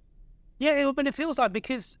Zealand. Yeah, but it feels like,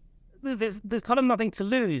 because there's kind of nothing to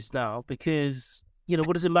lose now, because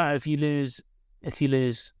what does it matter if you lose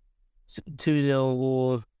 2-0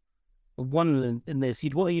 or 1 in this?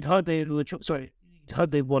 You'd hope they would. You'd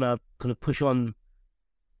hope they want to kind of push on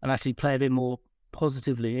and actually play a bit more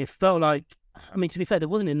positively. It felt like, I mean, to be fair, there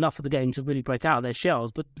wasn't enough of the game to really break out of their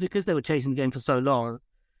shells, but because they were chasing the game for so long,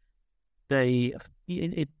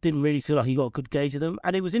 it didn't really feel like you got a good gauge of them.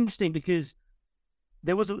 And it was interesting because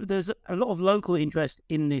there's a lot of local interest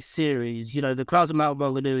in this series. The crowds at Mount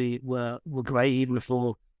Maunganui were great, even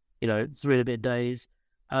before 3 and a bit days.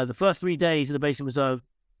 The first 3 days of the Basin Reserve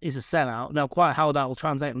is a sellout. Now, quite how that will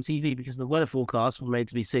translate on TV because the weather forecast remains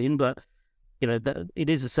to be seen, but it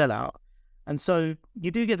is a sellout. And so you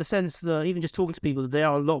do get the sense that, even just talking to people, that they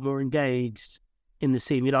are a lot more engaged in the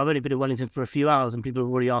team. I've only been in Wellington for a few hours and people are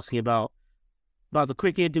already asking about the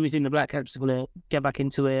cricket. Do we think the Black Caps are going to get back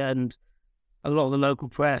into it? And a lot of the local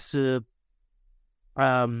press, so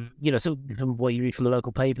what you read from the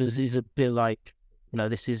local papers is a bit like,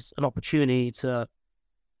 this is an opportunity to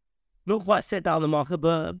not quite set down the marker,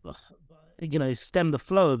 but stem the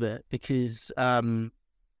flow a bit, because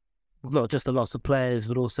not just the loss of players,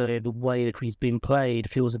 but also the way the cricket's being played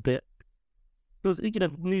feels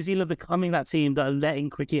New Zealand becoming that team that are letting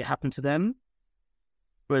cricket happen to them.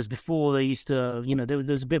 Whereas before they used to, there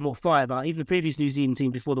was a bit more fire about even the previous New Zealand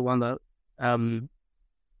team before the one that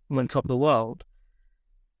went top of the world.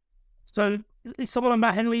 So someone like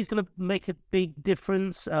Matt Henry is going to make a big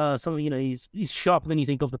difference. He's sharper than you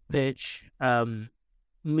think off the pitch.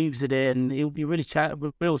 Moves it in. It'll be a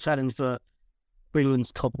real challenge for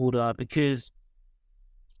England's top order, because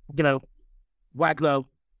Wagner,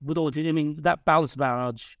 with all due, that bounce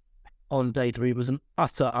barrage on day 3 was an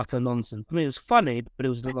utter nonsense. I mean, it was funny, but it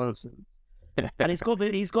was nonsense. And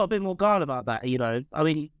he's got a bit more guile about that.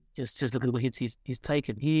 Just look at the wickets he's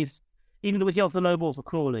taken. Even the wicket off the low ball for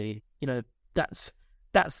Crawley. That's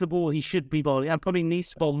the ball he should be bowling, and probably needs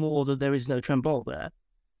to bowl more than there is no Trent Boult there.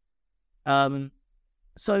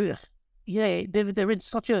 So yeah, they're in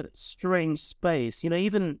such a strange space.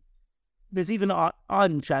 Even there's even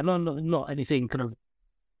I'm chatting, not anything kind of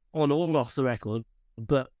on or off the record,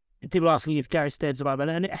 but people asking if Gary Stead's about it,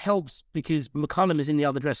 and it helps because McCullum is in the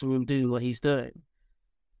other dressing room doing what he's doing.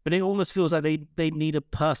 But it almost feels like they need a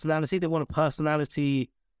personality. They want a personality.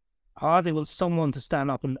 They want someone to stand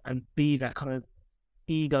up and be that kind of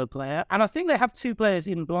ego player. And I think they have two players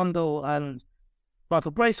in Blundell and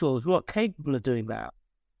Michael Bracewell who are capable of doing that.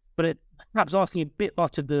 But it perhaps asking a bit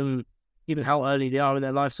much of them, given how early they are in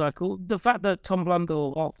their life cycle. The fact that Tom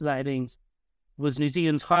Blundell, after that innings, was New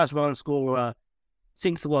Zealand's highest run scorer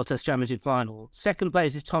since the World Test Championship final. Second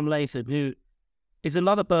place is Tom Latham, who is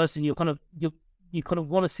another person you kind of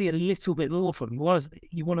want to see a little bit more from.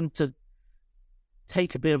 You want him to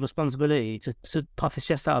take a bit of responsibility, to puff his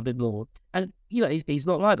chest out a bit more. And, he's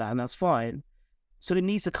not like that, and that's fine. So it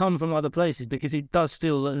needs to come from other places, because it does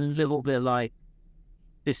feel a little bit like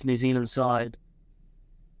this New Zealand side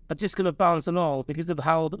are just going to bounce along because of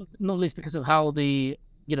how, not least because of how the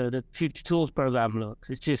Future Tours program looks.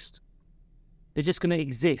 It's just, they're just going to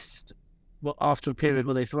exist after a period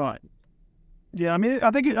where they thrive. Yeah, I mean,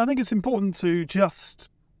 I think it's important to just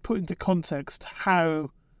put into context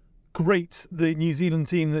how great the New Zealand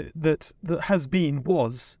team that has been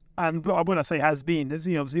was, and when I say has been, is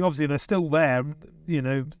obviously they're still there.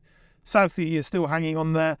 Southey is still hanging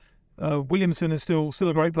on there. Williamson is still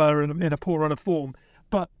a great player in a poor run of form.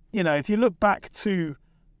 But if you look back to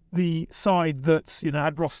the side that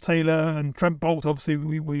had Ross Taylor and Trent Boult, obviously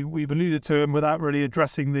we've alluded to him without really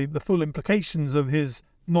addressing the full implications of his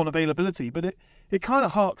non-availability, but it kind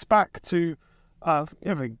of harks back to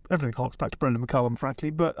everything harks back to Brendan McCullum, frankly,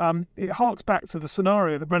 but it harks back to the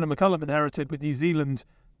scenario that Brendan McCullum inherited with New Zealand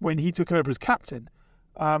when he took over as captain.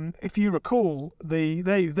 If you recall, they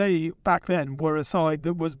back then were a side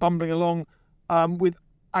that was bumbling along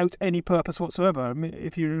without any purpose whatsoever. I mean,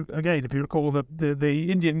 if you recall,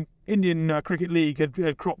 the Indian Cricket League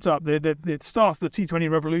had cropped up. The start of the T20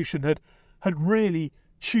 revolution had really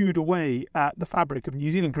chewed away at the fabric of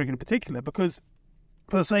New Zealand cricket in particular, because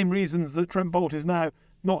for the same reasons that Trent Boult is now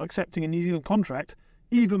not accepting a New Zealand contract,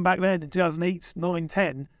 even back then in 2008, 9,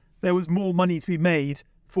 10, there was more money to be made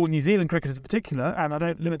for New Zealand cricketers in particular, and I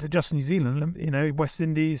don't limit to just New Zealand, West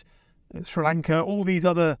Indies, Sri Lanka, all these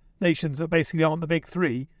other nations that basically aren't the big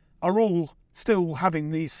three, are all still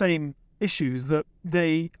having these same issues, that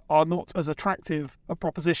they are not as attractive a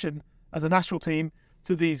proposition as a national team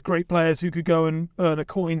to these great players who could go and earn a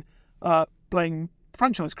coin playing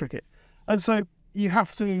franchise cricket. And so you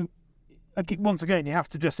have to, once again,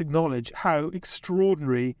 just acknowledge how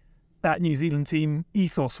extraordinary that New Zealand team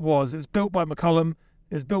ethos was. It was built by McCullum.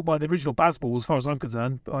 It was built by the original Bazball, as far as I'm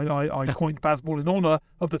concerned. I coined Bazball in honour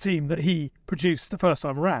of the team that he produced the first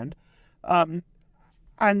time around. And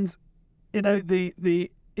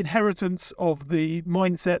the inheritance of the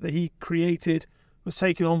mindset that he created was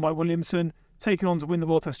taken on by Williamson, taken on to win the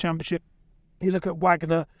World Test Championship. You look at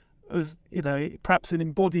Wagner as, perhaps it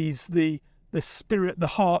embodies the spirit, the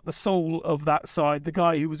heart, the soul of that side, the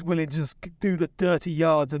guy who was willing to just do the dirty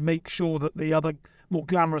yards and make sure that the other more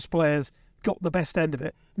glamorous players got the best end of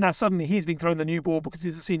it. Now suddenly he's being thrown the new ball because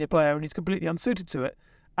he's a senior player and he's completely unsuited to it,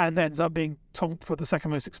 and ends up being tonked for the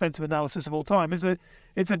second most expensive analysis of all time.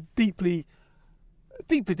 It's a deeply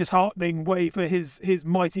disheartening way for his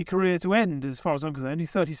mighty career to end, as far as I'm concerned. He's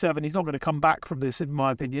 37. He's not going to come back from this, in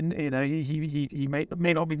my opinion. He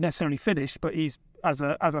may not be necessarily finished, but he's as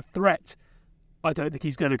a threat, I don't think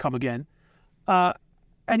he's going to come again.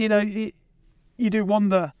 And you do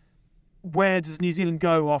wonder, where does New Zealand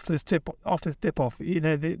go after this tip off?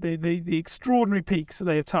 The extraordinary peaks that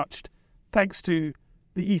they have touched, thanks to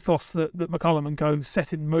the ethos that McCullum and co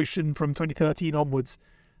set in motion from 2013 onwards,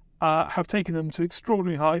 have taken them to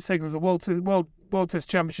extraordinary heights, taken them to World Test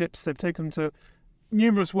Championships. They've taken them to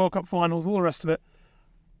numerous World Cup finals, all the rest of it.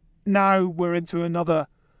 Now we're into another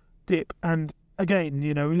dip, and again,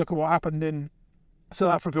 we look at what happened in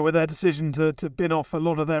South Africa with their decision to bin off a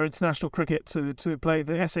lot of their international cricket to play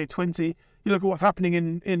the SA20. You look at what's happening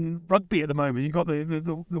in rugby at the moment. You've got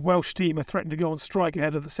the Welsh team are threatening to go on strike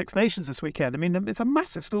ahead of the Six Nations this weekend. I mean, it's a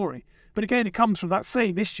massive story. But again, it comes from that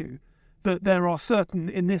same issue, that there are certain,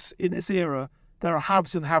 in this era, there are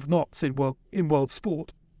haves and have-nots in world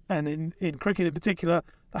sport. And in cricket in particular,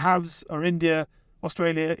 the haves are India,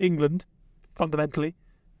 Australia, England, fundamentally.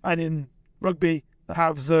 And in rugby, the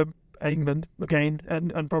haves are England again,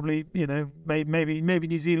 and probably maybe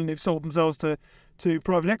New Zealand, who've sold themselves to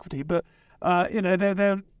private equity. But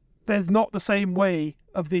there's not the same way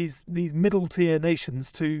of these middle tier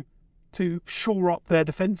nations to shore up their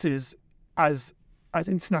defences as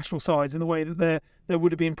international sides in the way that there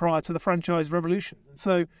would have been prior to the franchise revolution.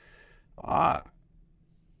 So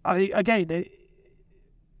in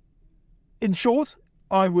short,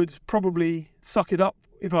 I would probably suck it up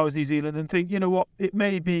if I was New Zealand and think, you know what, it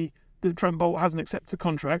may be that Trent Boult hasn't accepted a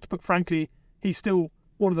contract, but frankly, he's still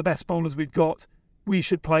one of the best bowlers we've got. We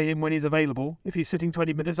should play him when he's available. If he's sitting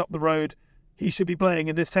 20 minutes up the road, he should be playing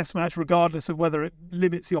in this Test match, regardless of whether it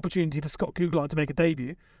limits the opportunity for Scott Kuggeleijn to make a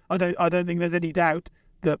debut. I don't think there's any doubt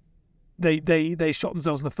that they shot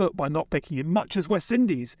themselves in the foot by not picking him, much as West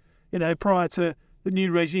Indies, prior to the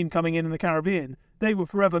new regime coming in the Caribbean. They were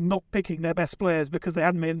forever not picking their best players because they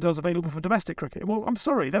hadn't made themselves available for domestic cricket. Well, I'm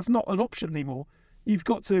sorry, that's not an option anymore. You've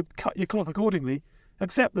got to cut your cloth accordingly,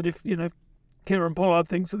 except that if, Kieran Pollard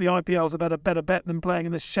thinks that the IPL is a better bet than playing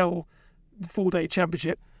in the Shell 4-day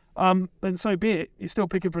championship, then so be it. You're still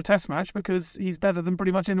picking for a Test match because he's better than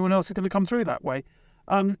pretty much anyone else who's going to come through that way.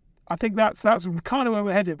 I think that's kind of where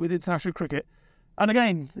we're headed with international cricket. And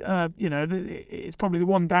again, it's probably the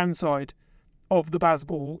one downside of the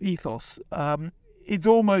Bazball ethos. It's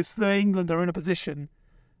almost that England are in a position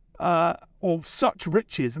of such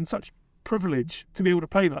riches and such privilege to be able to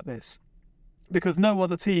play like this, because no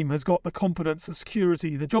other team has got the confidence, the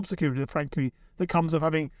security, the job security, frankly, that comes of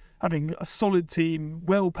having a solid team,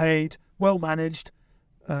 well paid, well managed,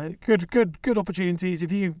 good opportunities.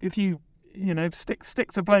 If you stick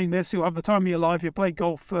to playing this, you'll have the time of your life. You play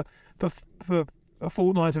golf for a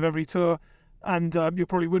fortnight of every tour, and you'll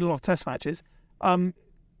probably win a lot of Test matches.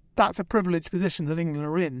 That's a privileged position that England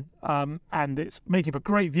are in, and it's making for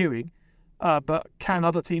great viewing. But can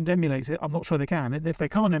other teams emulate it? I'm not sure they can. And if they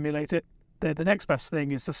can't emulate it, the next best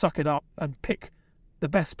thing is to suck it up and pick the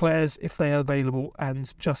best players if they are available,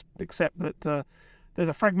 and just accept that there's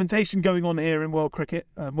a fragmentation going on here in world cricket,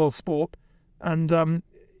 world sport, and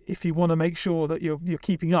if you want to make sure that you're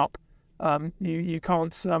keeping up, you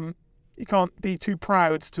can't be too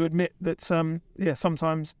proud to admit that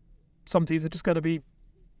sometimes some teams are just going to be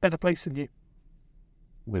better placed than you.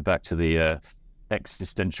 We're back to the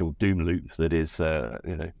existential doom loop that is,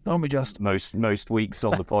 aren't we just most weeks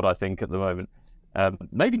on the pod, I think, at the moment.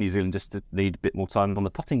 Maybe New Zealand just need a bit more time on the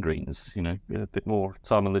putting greens, a bit more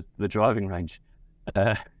time on the driving range.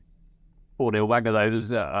 Poor Neil Wagner, though,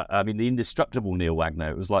 the indestructible Neil Wagner.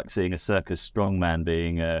 It was like seeing a circus strongman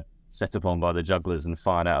being set upon by the jugglers and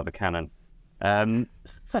fired out of a cannon.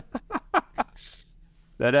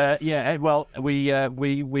 But we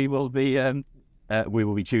will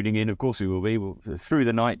be tuning in. Of course, we will be through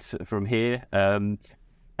the night from here.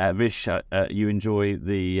 Vish, you enjoy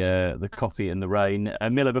the coffee and the rain.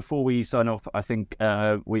 Miller, before we sign off, I think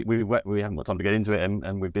we haven't got time to get into it,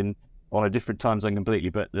 and we've been on a different time zone completely.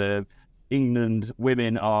 But the England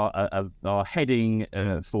women are heading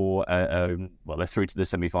for they're through to the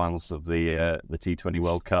semi-finals of the T20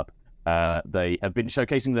 World Cup. They have been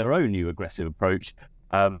showcasing their own new aggressive approach.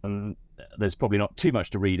 There's probably not too much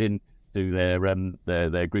to read into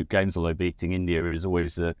their group games, although beating India is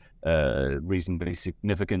always reasonably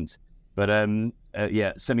significant. But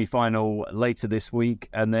semi-final later this week,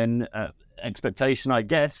 and then expectation, I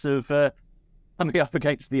guess, of coming up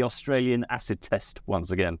against the Australian acid test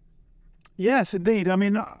once again. Yes, indeed. I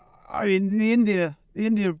mean, the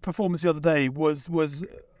India performance the other day was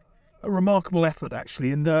a remarkable effort,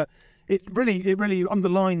 actually, and it really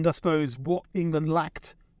underlined, I suppose, what England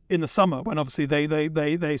lacked in the summer, when obviously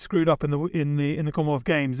they screwed up in the Commonwealth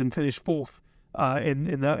Games and finished fourth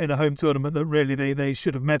in a home tournament that really they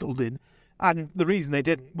should have medalled in. And the reason they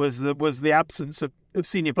didn't was the absence of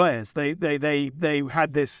senior players. They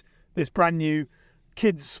had this brand new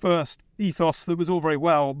kids first ethos that was all very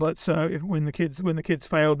well, but when the kids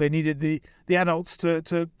failed, they needed the adults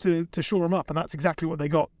to shore them up, and that's exactly what they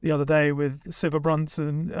got the other day with Siva Brunt,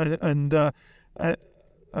 and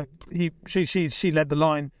she led the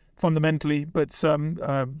line fundamentally, but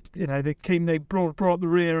they brought up the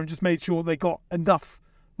rear and just made sure they got enough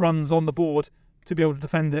runs on the board to be able to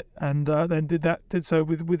defend it, and then did so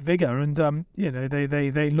with vigour, and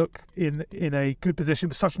they look in a good position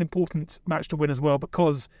for such an important match to win as well,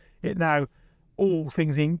 because it now, all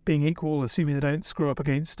things being equal, assuming they don't screw up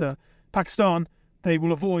against Pakistan, they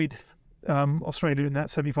will avoid Australia in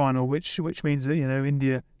that semi-final, which means that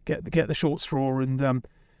India get the short straw, and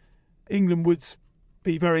England would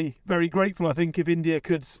be very, very grateful, I think, if India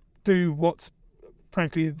could do what,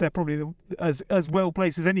 frankly, they're probably as well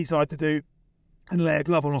placed as any side to do, and lay a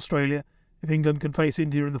glove on Australia. If England can face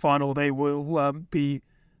India in the final, they will be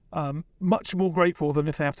much more grateful than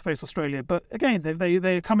if they have to face Australia. But again,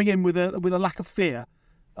 they're coming in with a lack of fear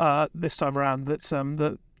this time around.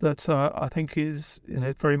 That I think is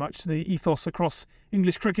very much the ethos across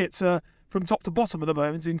English cricket from top to bottom at the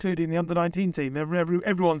moment, including the under-19 team.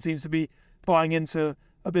 Everyone seems to be buying into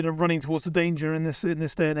a bit of running towards the danger in this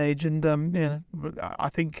day and age. And I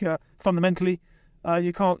think fundamentally,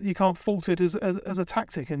 you can't fault it as a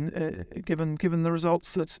tactic, and given the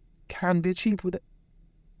results that can be achieved with it.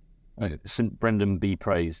 St Brendan be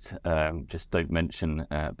praised. Just don't mention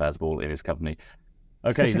Bazball in his company.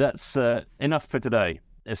 Okay, that's enough for today,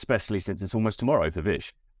 especially since it's almost tomorrow for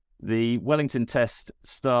Vish. The Wellington Test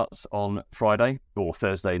starts on Friday, or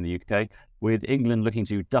Thursday in the UK, with England looking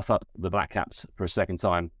to duff up the Black Caps for a second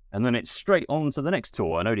time. And then it's straight on to the next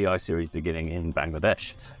tour, an ODI series beginning in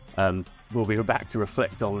Bangladesh. We'll be back to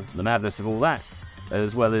reflect on the madness of all that,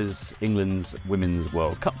 as well as England's Women's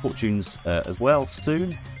World Cup fortunes as well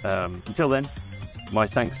soon. Until then, my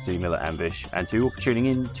thanks to Miller and Vish, and to you all for tuning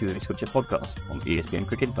in to the Switcher podcast on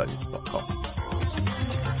ESPNcricinfo.com.